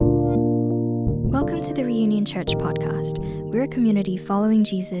Welcome to the Reunion Church podcast. We're a community following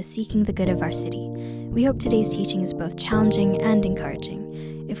Jesus, seeking the good of our city. We hope today's teaching is both challenging and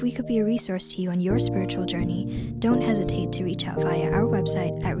encouraging. If we could be a resource to you on your spiritual journey, don't hesitate to reach out via our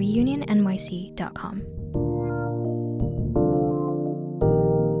website at reunionnyc.com.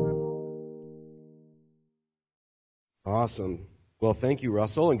 Awesome. Well, thank you,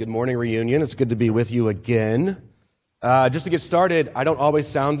 Russell, and good morning, Reunion. It's good to be with you again. Just to get started, I don't always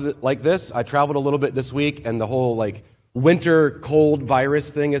sound like this. I traveled a little bit this week, and the whole winter cold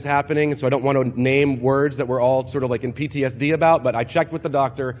virus thing is happening, so I don't want to name words that we're all sort of in PTSD about, but I checked with the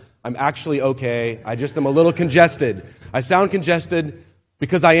doctor. I'm actually okay. I just am a little congested. I sound congested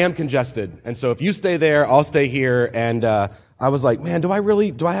because I am congested, and so if you stay there, I'll stay here, and I was like, man, do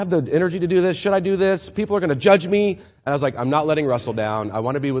I have the energy to do this? Should I do this? People are going to judge me. And I was like, I'm not letting Russell down. I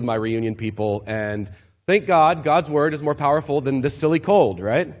want to be with my Reunion people, and thank God, God's word is more powerful than this silly cold,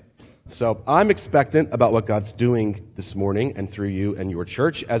 right? So I'm expectant about what God's doing this morning and through you and your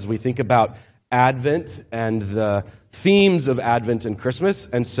church as we think about Advent and the themes of Advent and Christmas.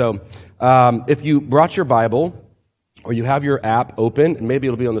 And so if you brought your Bible or you have your app open, and maybe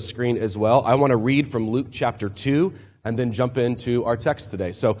it'll be on the screen as well, I want to read from Luke chapter 2 and then jump into our text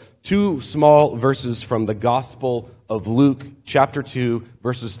today. So 2 small verses from the Gospel of Luke, chapter 2,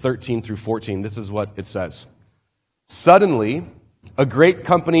 verses 13 through 14. This is what it says. Suddenly, a great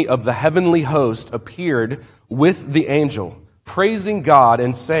company of the heavenly host appeared with the angel, praising God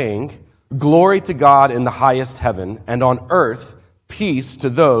and saying, "Glory to God in the highest heaven, and on earth peace to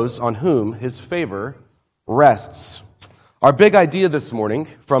those on whom his favor rests." Our big idea this morning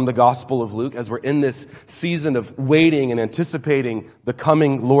from the Gospel of Luke, as we're in this season of waiting and anticipating the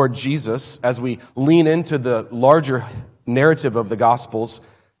coming Lord Jesus, as we lean into the larger narrative of the Gospels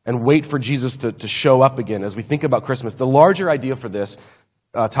and wait for Jesus to show up again, as we think about Christmas, the larger idea for this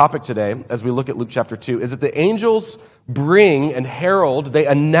topic today, as we look at Luke chapter 2, is that the angels bring and herald, they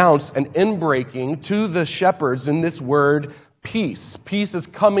announce an inbreaking to the shepherds in this word, peace. Peace is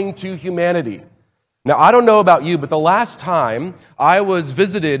coming to humanity. Now, I don't know about you, but the last time I was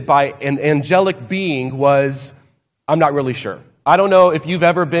visited by an angelic being was, I'm not really sure. I don't know if you've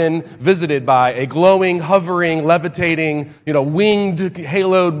ever been visited by a glowing, hovering, levitating, winged,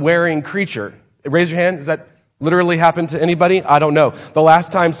 haloed-wearing creature. Raise your hand. Does that literally happen to anybody? I don't know. The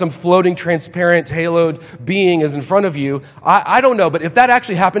last time some floating, transparent, haloed being is in front of you, I don't know. But if that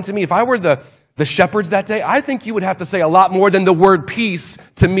actually happened to me, if I were the shepherds that day, I think you would have to say a lot more than the word peace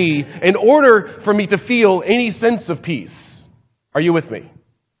to me in order for me to feel any sense of peace. Are you with me?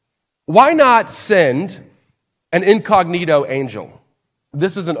 Why not send an incognito angel?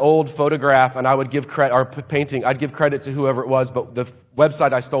 This is an old photograph, and I would give credit, or painting, I'd give credit to whoever it was, but the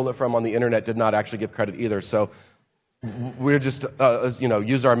website I stole it from on the internet did not actually give credit either, so we're just,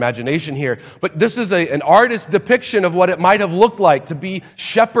 use our imagination here. But this is an artist's depiction of what it might have looked like to be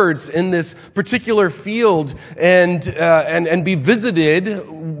shepherds in this particular field and be visited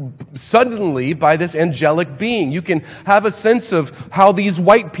suddenly by this angelic being. You can have a sense of how these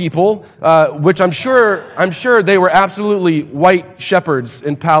white people, which I'm sure they were absolutely white shepherds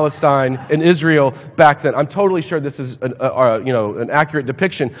in Palestine, in Israel back then. I'm totally sure this is an accurate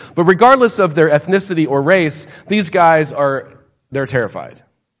depiction. But regardless of their ethnicity or race, these guys they're terrified.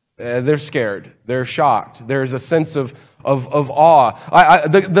 They're scared. They're shocked. There's a sense of awe.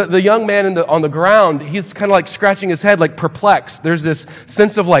 The young man on the ground, he's kind of scratching his head, perplexed. There's this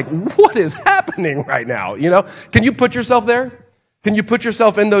sense of what is happening right now? Can you put yourself there? Can you put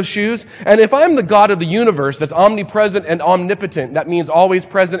yourself in those shoes? And if I'm the God of the universe that's omnipresent and omnipotent, that means always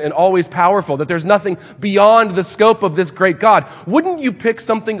present and always powerful, that there's nothing beyond the scope of this great God, wouldn't you pick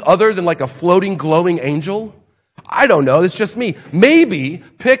something other than a floating, glowing angel? I don't know. It's just me. Maybe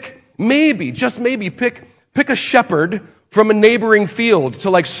pick a shepherd from a neighboring field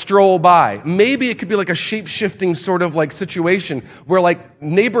to stroll by. Maybe it could be a shape-shifting sort of situation where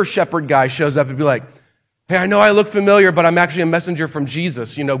neighbor shepherd guy shows up and be like, "Hey, I know I look familiar, but I'm actually a messenger from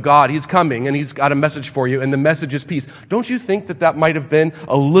Jesus. God, he's coming and he's got a message for you, and the message is peace." Don't you think that might have been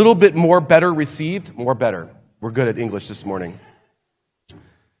a little bit better received? More better. We're good at English this morning.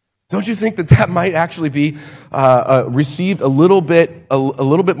 Don't you think that might actually be received a little bit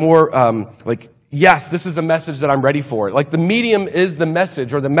more yes, this is a message that I'm ready for. The medium is the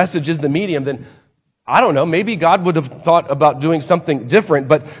message, or the message is the medium, then I don't know, maybe God would have thought about doing something different,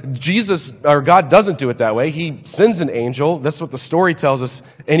 but Jesus, or God, doesn't do it that way. He sends an angel. That's what the story tells us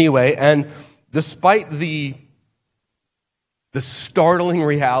anyway. And despite the startling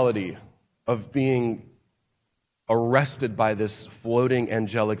reality of being arrested by this floating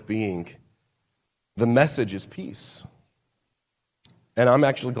angelic being, the message is peace. And I'm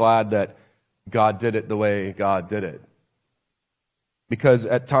actually glad that God did it the way God did it. Because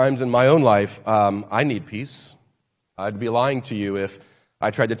at times in my own life, I need peace. I'd be lying to you if I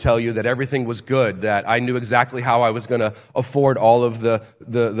tried to tell you that everything was good, that I knew exactly how I was going to afford all of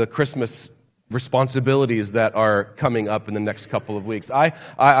the Christmas responsibilities that are coming up in the next couple of weeks.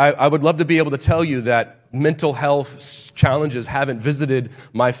 I would love to be able to tell you that mental health challenges haven't visited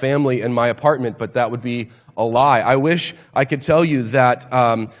my family and my apartment, but that would be a lie. I wish I could tell you that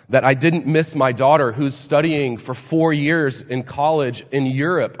that I didn't miss my daughter who's studying for 4 years in college in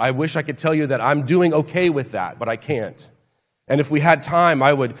Europe. I wish I could tell you that I'm doing okay with that, but I can't. And if we had time,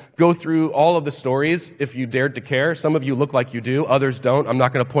 I would go through all of the stories if you dared to care. Some of you look like you do, others don't. I'm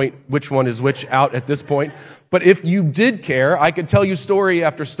not going to point which one is which out at this point. But if you did care, I could tell you story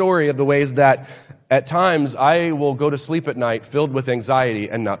after story of the ways that at times I will go to sleep at night filled with anxiety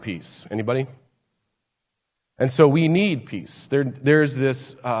and not peace. Anybody? And so we need peace. There's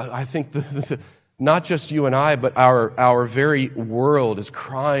this, I think, not just you and I, but our very world is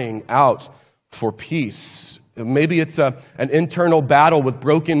crying out for peace. Maybe it's an internal battle with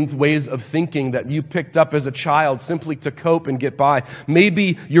broken ways of thinking that you picked up as a child simply to cope and get by.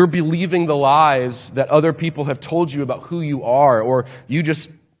 Maybe you're believing the lies that other people have told you about who you are, or you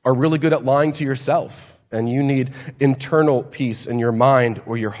just are really good at lying to yourself, and you need internal peace in your mind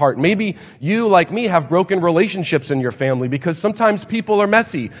or your heart. Maybe you, like me, have broken relationships in your family because sometimes people are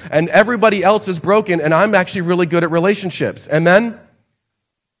messy, and everybody else is broken, and I'm actually really good at relationships. Amen?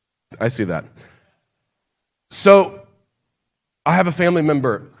 I see that. So, I have a family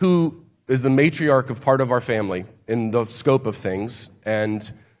member who is the matriarch of part of our family in the scope of things, and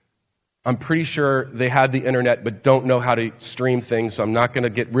I'm pretty sure they had the internet but don't know how to stream things, so I'm not going to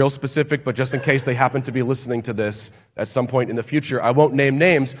get real specific, but just in case they happen to be listening to this at some point in the future, I won't name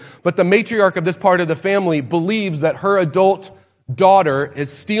names, but the matriarch of this part of the family believes that her adult daughter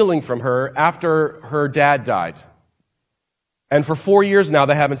is stealing from her after her dad died. And for 4 years now,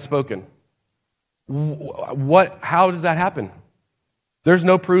 they haven't spoken. How does that happen? There's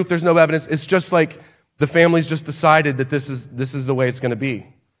no proof, there's no evidence. It's just like the family's just decided that this is the way it's going to be.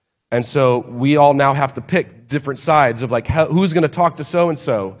 And so we all now have to pick different sides of like who's going to talk to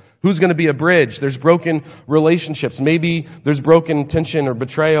so-and-so, who's going to be a bridge. There's broken relationships. Maybe there's broken tension or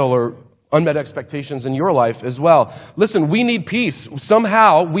betrayal or unmet expectations in your life as well. Listen, we need peace.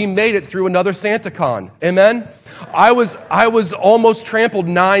 Somehow we made it through another SantaCon. Amen? I was almost trampled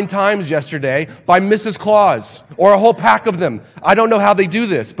 9 times yesterday by Mrs. Claus, or a whole pack of them. I don't know how they do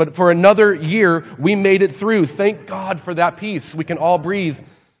this, but for another year, we made it through. Thank God for that peace. We can all breathe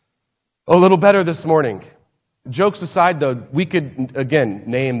a little better this morning. Jokes aside, though, we could, again,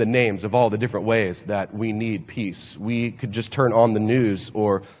 name the names of all the different ways that we need peace. We could just turn on the news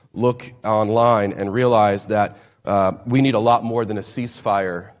or look online and realize that we need a lot more than a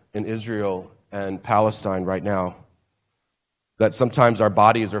ceasefire in Israel and Palestine right now. That sometimes our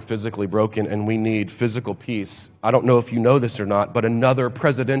bodies are physically broken and we need physical peace. I don't know if you know this or not, but another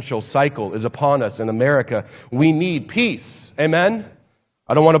presidential cycle is upon us in America. We need peace. Amen?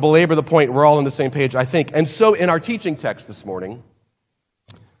 I don't want to belabor the point. We're all on the same page, I think. And so in our teaching text this morning,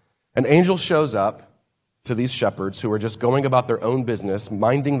 an angel shows up to these shepherds who are just going about their own business,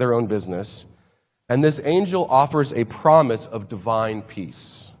 minding their own business, and this angel offers a promise of divine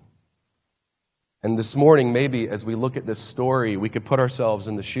peace. And this morning, maybe as we look at this story, we could put ourselves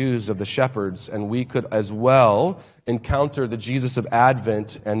in the shoes of the shepherds, and we could as well encounter the Jesus of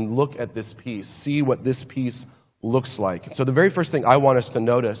Advent and look at this peace, see what this peace looks like. So the very first thing I want us to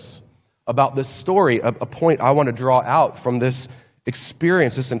notice about this story, a point I want to draw out from this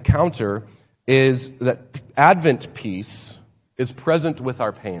experience, this encounter, is that Advent peace is present with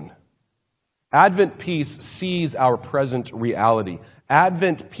our pain. Advent peace sees our present reality.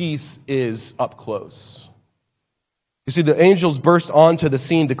 Advent peace is up close. You see, the angels burst onto the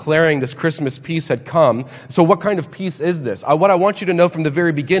scene declaring this Christmas peace had come. So what kind of peace is this? What I want you to know from the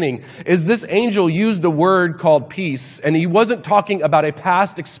very beginning is this angel used a word called peace, and he wasn't talking about a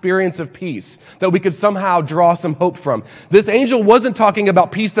past experience of peace that we could somehow draw some hope from. This angel wasn't talking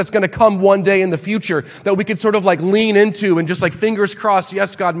about peace that's going to come one day in the future that we could sort of like lean into and just like fingers crossed,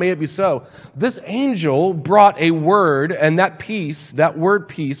 yes, God, may it be so. This angel brought a word, and that peace, that word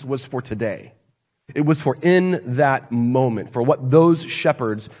peace, was for today. It was for in that moment, for what those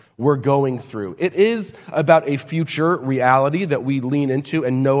shepherds were going through. It is about a future reality that we lean into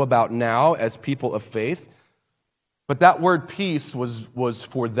and know about now as people of faith. But that word peace was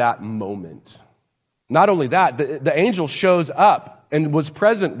for that moment. Not only that, the angel shows up and was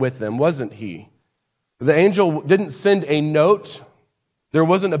present with them, wasn't he? The angel didn't send a note. There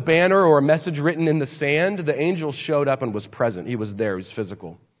wasn't a banner or a message written in the sand. The angel showed up and was present. He was there. He was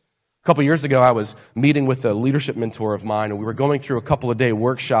physical. A couple years ago, I was meeting with a leadership mentor of mine, and we were going through a couple of day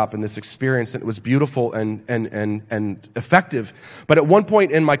workshop in this experience, and it was beautiful and effective. But at one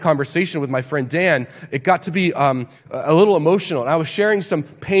point in my conversation with my friend Dan, it got to be a little emotional, and I was sharing some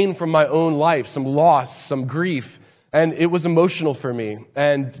pain from my own life, some loss, some grief, and it was emotional for me.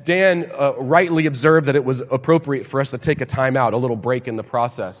 And Dan rightly observed that it was appropriate for us to take a time out, a little break in the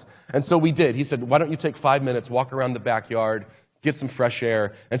process. And so we did. He said, "Why don't you take 5 minutes, walk around the backyard, get some fresh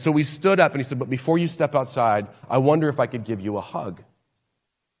air." And so we stood up, and he said, "But before you step outside, I wonder if I could give you a hug."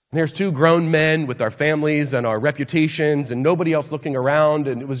 And here's two grown men with our families and our reputations and nobody else looking around,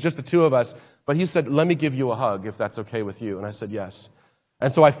 and it was just the two of us. But he said, "Let me give you a hug if that's okay with you." And I said, "Yes."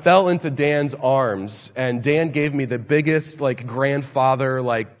 And so I fell into Dan's arms, and Dan gave me the biggest,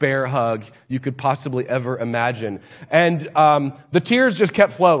 grandfather, bear hug you could possibly ever imagine. And the tears just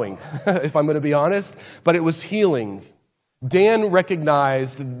kept flowing, if I'm going to be honest, but it was healing. Dan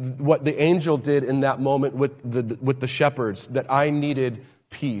recognized what the angel did in that moment with the shepherds, that I needed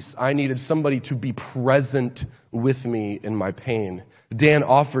peace. I needed somebody to be present with me in my pain. Dan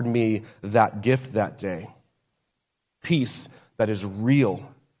offered me that gift that day. Peace that is real.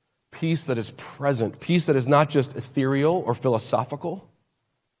 Peace that is present. Peace that is not just ethereal or philosophical.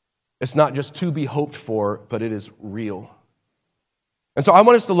 It's not just to be hoped for, but it is real. And so I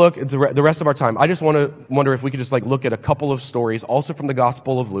want us to look at the rest of our time. I just wonder if we could just look at a couple of stories, also from the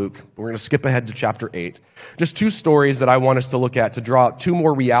Gospel of Luke. We're going to skip ahead to chapter 8. Just two stories that I want us to look at to draw out two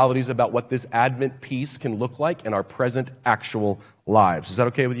more realities about what this Advent peace can look like in our present actual lives. Is that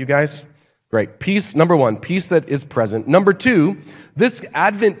okay with you guys? Great. Peace, number one, peace that is present. Number two, this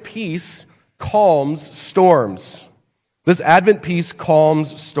Advent peace calms storms. This Advent peace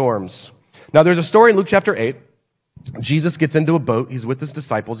calms storms. Now, there's a story in Luke chapter 8. Jesus gets into a boat. He's with his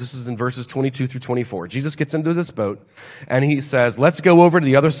disciples. This is in verses 22 through 24. Jesus gets into this boat, and he says, "Let's go over to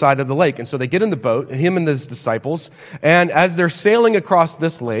the other side of the lake." And so they get in the boat, him and his disciples, and as they're sailing across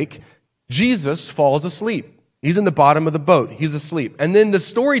this lake, Jesus falls asleep. He's in the bottom of the boat. He's asleep. And then the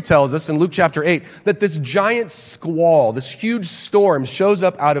story tells us in Luke chapter 8 that this giant squall, this huge storm shows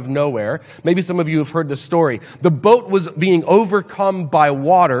up out of nowhere. Maybe some of you have heard this story. The boat was being overcome by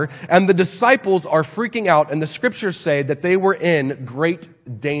water, and the disciples are freaking out, and the scriptures say that they were in great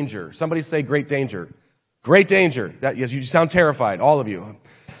danger. Somebody say great danger. Great danger. Yes, you sound terrified, all of you.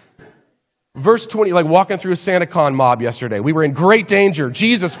 Verse 20, like walking through a SantaCon mob yesterday. We were in great danger.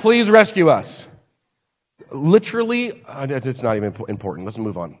 Jesus, please rescue us. Literally, it's not even important. Let's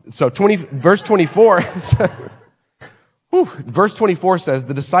move on. So verse 24, verse 24 says,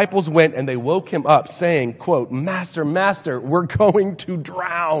 the disciples went and they woke him up saying, quote, "Master, Master, we're going to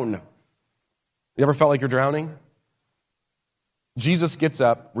drown." You ever felt like you're drowning? Jesus gets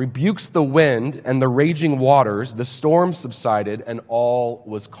up, rebukes the wind and the raging waters. The storm subsided and all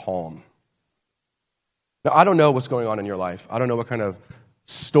was calm. Now, I don't know what's going on in your life. I don't know what kind of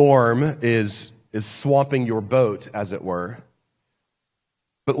storm is swamping your boat, as it were.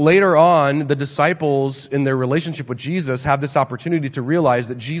 But later on, the disciples, in their relationship with Jesus, have this opportunity to realize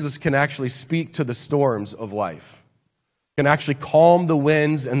that Jesus can actually speak to the storms of life, can actually calm the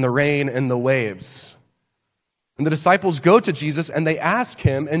winds and the rain and the waves. And the disciples go to Jesus and they ask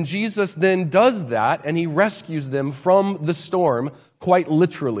him, and Jesus then does that, and he rescues them from the storm, quite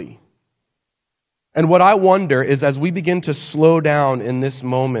literally. And what I wonder is, as we begin to slow down in this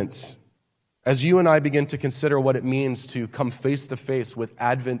moment, as you and I begin to consider what it means to come face to face with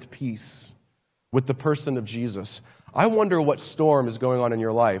Advent peace, with the person of Jesus, I wonder what storm is going on in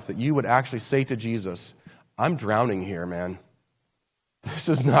your life that you would actually say to Jesus, "I'm drowning here, man. This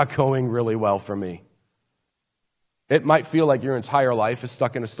is not going really well for me." It might feel like your entire life is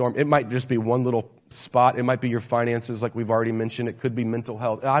stuck in a storm. It might just be one little spot. It might be your finances, like we've already mentioned. It could be mental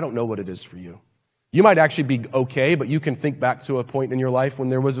health. I don't know what it is for you. You might actually be okay, but you can think back to a point in your life when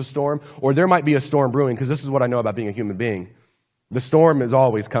there was a storm, or there might be a storm brewing, because this is what I know about being a human being. The storm is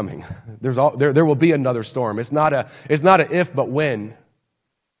always coming. There will be another storm. It's not a if, but when.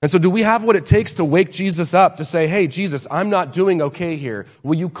 And so do we have what it takes to wake Jesus up, to say, "Hey, Jesus, I'm not doing okay here.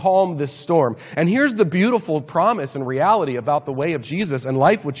 Will you calm this storm?" And here's the beautiful promise and reality about the way of Jesus and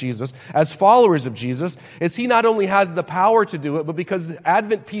life with Jesus as followers of Jesus, is he not only has the power to do it, but because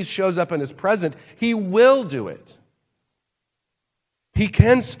Advent peace shows up and is present, he will do it. He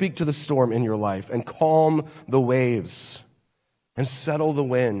can speak to the storm in your life and calm the waves and settle the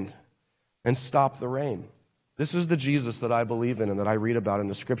wind and stop the rain. This is the Jesus that I believe in and that I read about in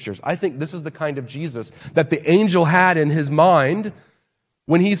the scriptures. I think this is the kind of Jesus that the angel had in his mind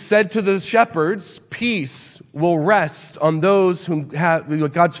when he said to the shepherds, "Peace will rest on those whom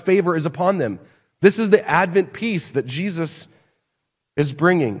God's favor is upon them." This is the Advent peace that Jesus is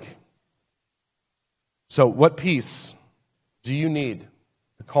bringing. So what peace do you need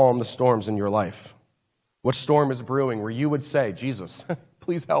to calm the storms in your life? What storm is brewing where you would say, Jesus,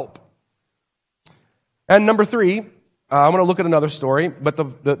 please help? And number 3, I'm going to look at another story, but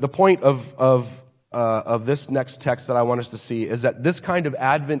the point of this next text that I want us to see is that this kind of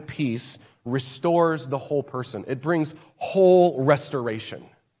Advent peace restores the whole person. It brings whole restoration.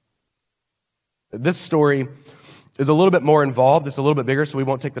 This story is a little bit more involved. It's a little bit bigger, so we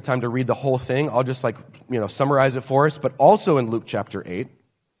won't take the time to read the whole thing. I'll just summarize it for us. But also in Luke chapter 8,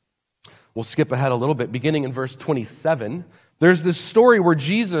 we'll skip ahead a little bit, beginning in verse 27. There's this story where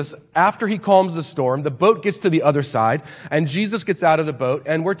Jesus, after he calms the storm, the boat gets to the other side, and Jesus gets out of the boat,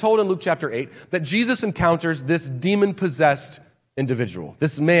 and we're told in Luke chapter 8 that Jesus encounters this demon-possessed individual,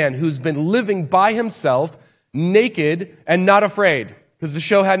 this man who's been living by himself, naked and not afraid, because the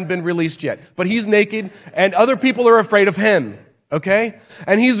show hadn't been released yet. But he's naked, and other people are afraid of him, okay?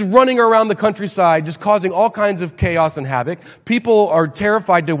 And he's running around the countryside, just causing all kinds of chaos and havoc. People are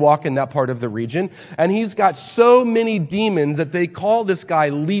terrified to walk in that part of the region, and he's got so many demons that they call this guy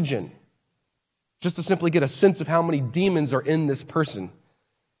Legion, just to simply get a sense of how many demons are in this person.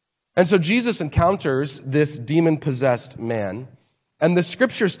 And so Jesus encounters this demon-possessed man. And the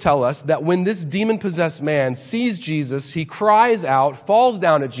scriptures tell us that when this demon-possessed man sees Jesus, he cries out, falls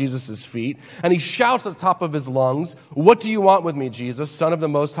down at Jesus' feet, and he shouts at the top of his lungs, "What do you want with me, Jesus, Son of the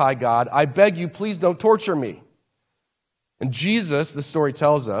Most High God? I beg you, please don't torture me." And Jesus, the story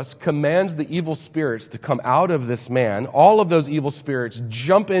tells us, commands the evil spirits to come out of this man. All of those evil spirits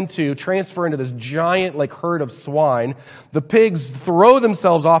transfer into this giant herd of swine. The pigs throw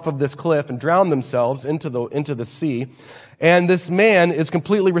themselves off of this cliff and drown themselves into the sea. And this man is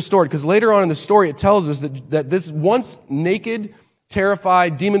completely restored, because later on in the story it tells us that this once naked,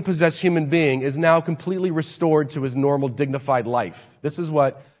 terrified, demon-possessed human being is now completely restored to his normal, dignified life. This is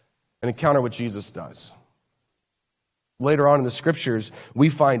what an encounter with Jesus does. Later on in the scriptures, we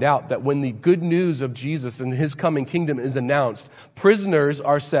find out that when the good news of Jesus and his coming kingdom is announced, prisoners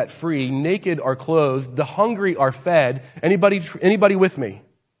are set free, naked are clothed, the hungry are fed. Anybody with me?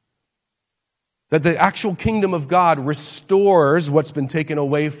 That the actual kingdom of God restores what's been taken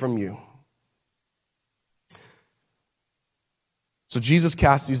away from you. So Jesus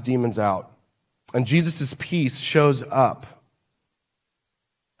casts these demons out, and Jesus' peace shows up.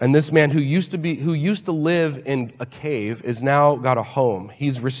 And this man who used to live in a cave is now got a home.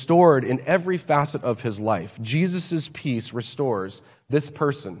 He's restored in every facet of his life. Jesus' peace restores this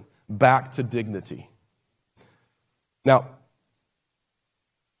person back to dignity. Now,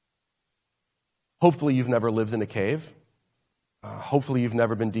 hopefully you've never lived in a cave. Hopefully you've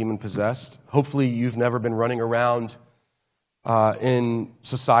never been demon-possessed. Hopefully you've never been running around in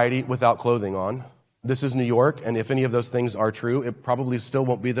society without clothing on. This is New York, and if any of those things are true, it probably still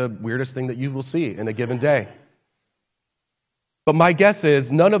won't be the weirdest thing that you will see in a given day. But my guess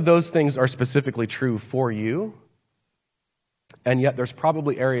is none of those things are specifically true for you, and yet there's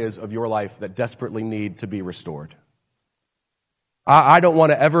probably areas of your life that desperately need to be restored. I don't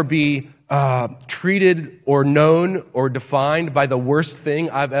want to ever be treated or known or defined by the worst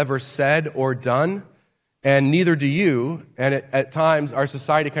thing I've ever said or done, and neither do you. And at times, our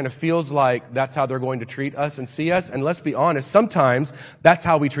society kind of feels like that's how they're going to treat us and see us. And let's be honest, sometimes that's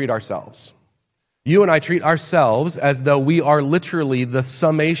how we treat ourselves. You and I treat ourselves as though we are literally the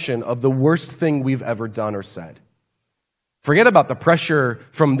summation of the worst thing we've ever done or said. Forget about the pressure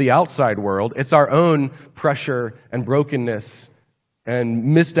from the outside world. It's our own pressure and brokenness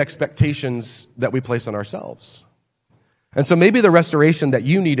and missed expectations that we place on ourselves. And so maybe the restoration that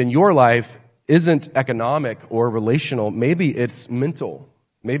you need in your life isn't economic or relational. Maybe it's mental.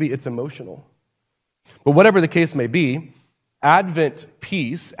 Maybe it's emotional. But whatever the case may be, Advent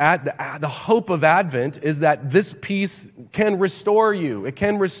peace, the hope of Advent is that this peace can restore you. It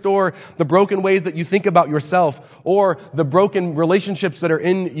can restore the broken ways that you think about yourself or the broken relationships that are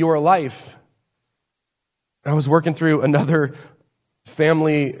in your life. I was working through another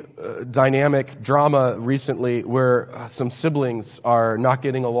family dynamic drama recently where some siblings are not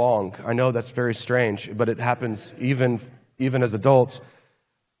getting along. I know that's very strange, but it happens even as adults.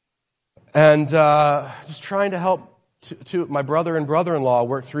 And just trying to help to my brother and brother-in-law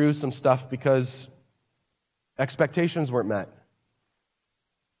work through some stuff because expectations weren't met.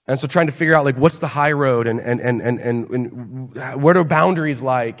 And so trying to figure out what's the high road and what are boundaries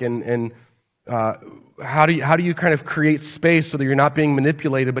like and how do you kind of create space so that you're not being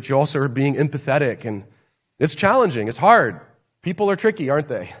manipulated, but you also are being empathetic? And it's challenging. It's hard. People are tricky, aren't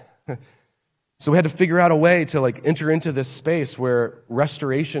they? So we had to figure out a way to enter into this space where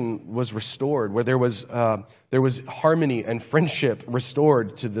restoration was restored, where there was harmony and friendship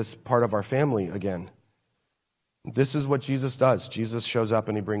restored to this part of our family again. This is what Jesus does. Jesus shows up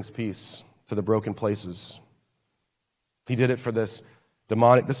and he brings peace to the broken places. He did it for this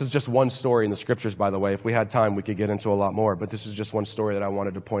demonic. This is just one story in the scriptures, by the way. If we had time, we could get into a lot more, but this is just one story that I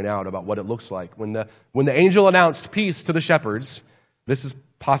wanted to point out about what it looks like. When the angel announced peace to the shepherds, this is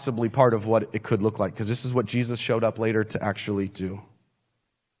possibly part of what it could look like, because this is what Jesus showed up later to actually do.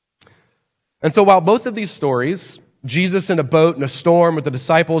 And so while both of these stories, Jesus in a boat in a storm with the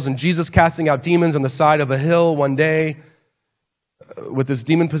disciples and Jesus casting out demons on the side of a hill one day with this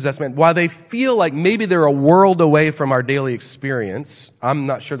demon-possessed man, while they feel like maybe they're a world away from our daily experience, I'm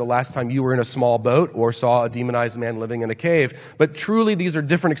not sure the last time you were in a small boat or saw a demonized man living in a cave, but truly these are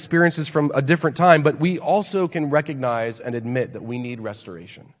different experiences from a different time, but we also can recognize and admit that we need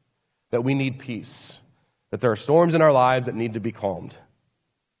restoration, that we need peace, that there are storms in our lives that need to be calmed.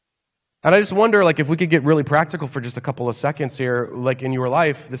 And I just wonder, if we could get really practical for just a couple of seconds here, in your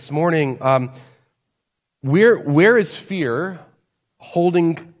life this morning, where is fear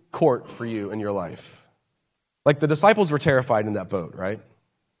holding court for you in your life? The disciples were terrified in that boat, right?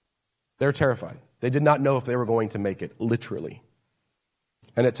 They're terrified. They did not know if they were going to make it, literally.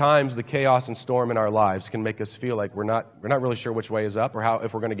 And at times, the chaos and storm in our lives can make us feel like we're not really sure which way is up or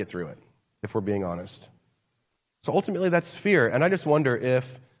if we're going to get through it, if we're being honest. So ultimately, that's fear. And I just wonder if,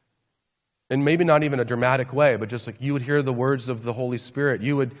 and maybe not even a dramatic way, but just you would hear the words of the Holy Spirit.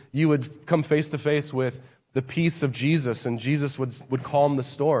 You would come face to face with the peace of Jesus, and Jesus would calm the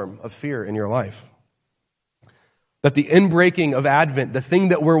storm of fear in your life. That the inbreaking of Advent, the thing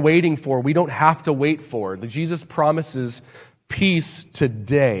that we're waiting for, we don't have to wait for. That Jesus promises peace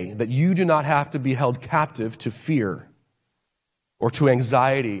today, that you do not have to be held captive to fear or to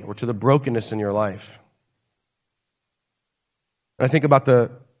anxiety or to the brokenness in your life. And I think about the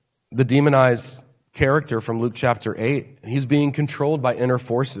demonized character from Luke chapter 8. He's being controlled by inner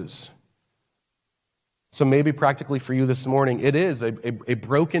forces. So maybe practically for you this morning, it is a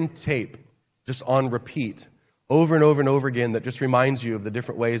broken tape just on repeat over and over and over again that just reminds you of the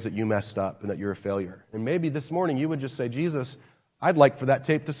different ways that you messed up and that you're a failure. And maybe this morning you would just say, Jesus, I'd like for that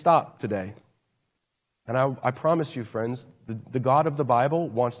tape to stop today. And I promise you, friends, the God of the Bible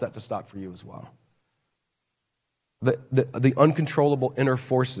wants that to stop for you as well. The uncontrollable inner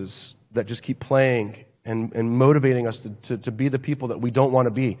forces that just keep playing and motivating us to be the people that we don't want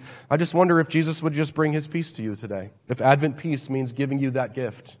to be. I just wonder if Jesus would just bring his peace to you today. If Advent peace means giving you that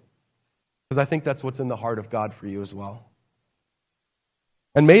gift. Because I think that's what's in the heart of God for you as well.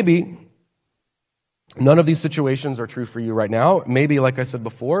 And maybe none of these situations are true for you right now. Maybe, like I said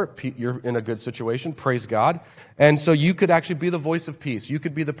before, you're in a good situation. Praise God. And so you could actually be the voice of peace. You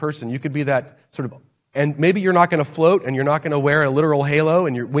could be the person. You could be that sort of. And maybe you're not going to float and you're not going to wear a literal halo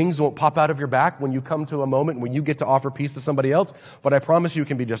and your wings won't pop out of your back when you come to a moment when you get to offer peace to somebody else. But I promise you it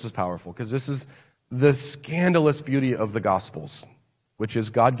can be just as powerful, because this is the scandalous beauty of the Gospels, which is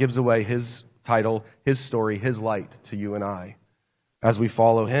God gives away his title, his story, his light to you and I. As we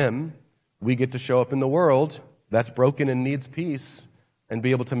follow him, we get to show up in the world that's broken and needs peace and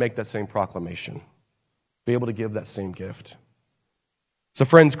be able to make that same proclamation, be able to give that same gift. So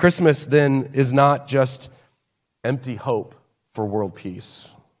friends, Christmas then is not just empty hope for world peace.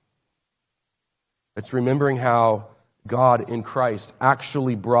 It's remembering how God in Christ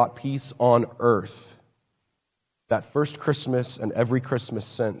actually brought peace on earth. That first Christmas and every Christmas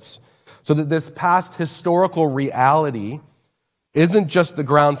since. So that this past historical reality isn't just the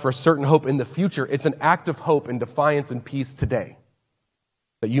ground for a certain hope in the future. It's an act of hope and defiance and peace today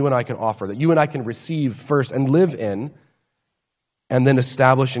that you and I can offer, that you and I can receive first and live in, and then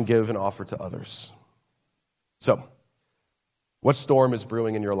establish and give and offer to others. So, what storm is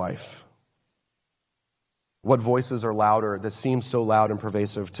brewing in your life? What voices are louder that seem so loud and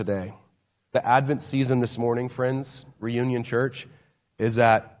pervasive today? The Advent season this morning, friends, Reunion Church, is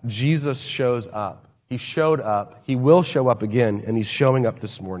that Jesus shows up. He showed up, he will show up again, and he's showing up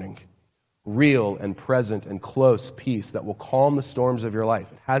this morning. Real and present and close peace that will calm the storms of your life.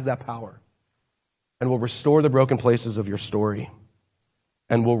 It has that power. And will restore the broken places of your story.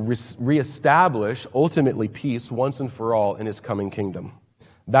 And will reestablish, ultimately, peace once and for all in his coming kingdom.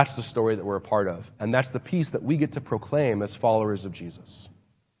 That's the story that we're a part of. And that's the peace that we get to proclaim as followers of Jesus.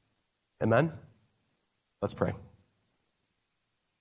 Amen? Let's pray.